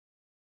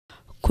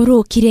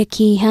Kurukire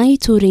kiha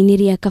ituura-ini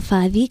ria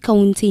Kabathi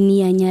kaunti-ini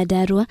ya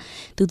Nyandarua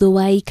thutha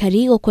wa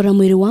Aikari gukora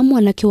mwiri wa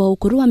Mwanake wa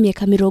ukuru wa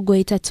miaka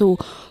 30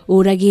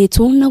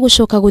 uragitwo na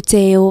gucoka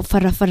guteyo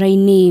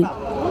barabara-ini.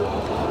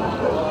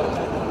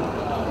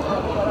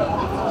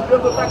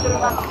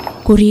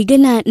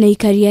 Kuringana na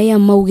Aikari aya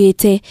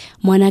maugite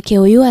Mwanake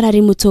uyu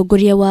arari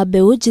mutongoria wa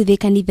mbeu njithi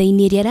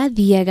kanitha-ini ria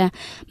rathiaga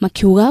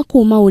makiuga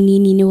kuma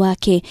unini-ini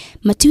wake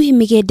matiuhi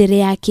migendere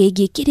yake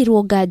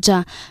ingikirirwo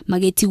nganja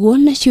magitigwo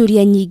na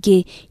ciuria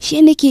nyingi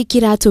cieneki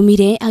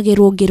kiratumire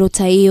agerwo ngero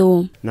ta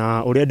iyo.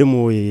 Na uria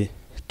ndimui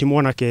ti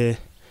Mwanake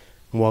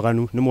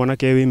mwaganu, ni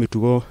Mwanake wi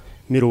mitugo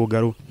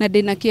mirungaru, na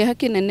ndina kieha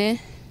kinene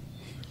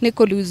ni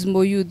ku lose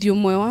muyuthi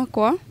umwe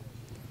wakwa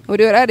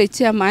uria urari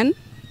chairman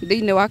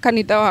thiini wa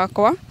kanitha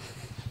wakwa,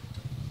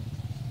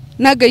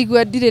 na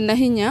ngaigua ndire na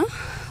hinya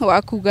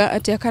wa kuga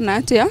atia kana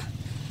atia,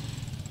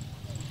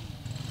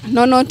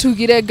 no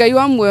tugire Ngai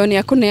wa muoyo ni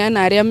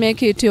akuneana aria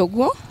mekite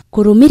uguo.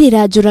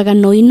 Kurumirira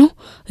njuragano ino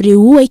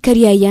riu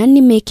Aikari aya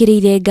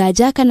nimekiriire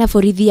nganja kana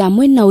borithi ya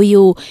mwena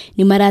uyu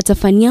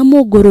nimaratabania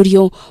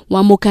mungururio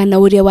wa mukana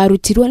uria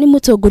warutirwo ni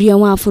mutongoria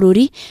wa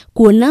bururi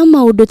kuona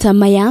maundu ta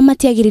maya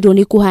matiagirirwo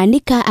ni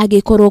kuhanika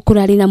agikorwo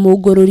kurari na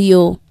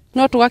mungururio.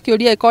 No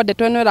tugakiuria ikonde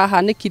tweno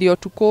irahanikire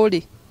utuku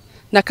ri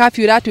na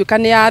kafyu iratuika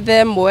ni ya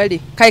themwe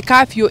ri kai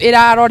kafyu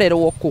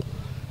irarorerwo ku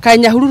kai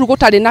Nyahururu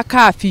gutari na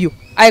kafyu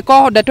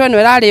aikonde tweno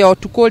irari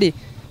utuku ri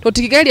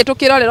tutigerie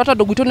tukirorerwo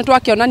tondu gwitu ni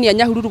twakionania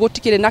Nyahururu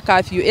gutikire na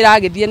kafyu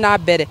iragithie na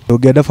mbere.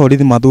 Ungienda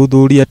borithi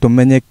mathuthurie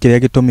tumenye kiria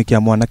gitumi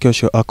kia Mwanake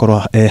ucio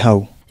akorwo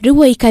hau.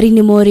 Riu Aikari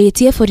ni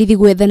moritie borithi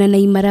gwethana na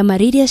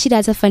imaramari iria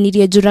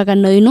ciratabanirie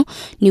njuragano ino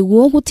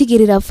niguo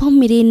gutigirira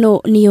family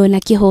ino niyona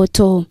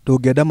kihoto.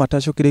 Tungienda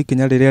matacukire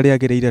ikinya riria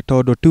riagiriire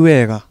tondu ti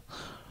wega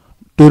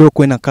turu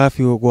kwina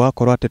kafyu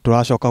gwakorwo ati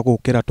turacoka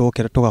gukira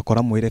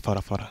tugakora mwiri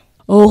barabara.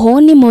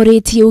 Oho ni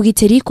moritie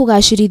ugitiri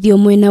kugacirithio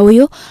mwena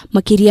uyu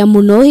makiria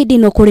muno hindi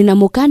no kuri na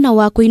mukana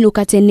wa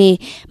kuinuka tene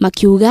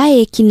makiuga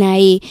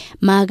ekinai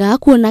maga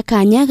kuona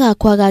kanya ga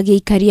kwaga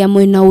Aikari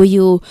mwena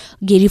uyu.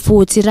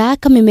 Ngiributira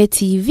Kameme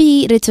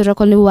TV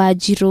retorako ni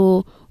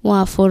Wanjiru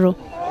wa Boro.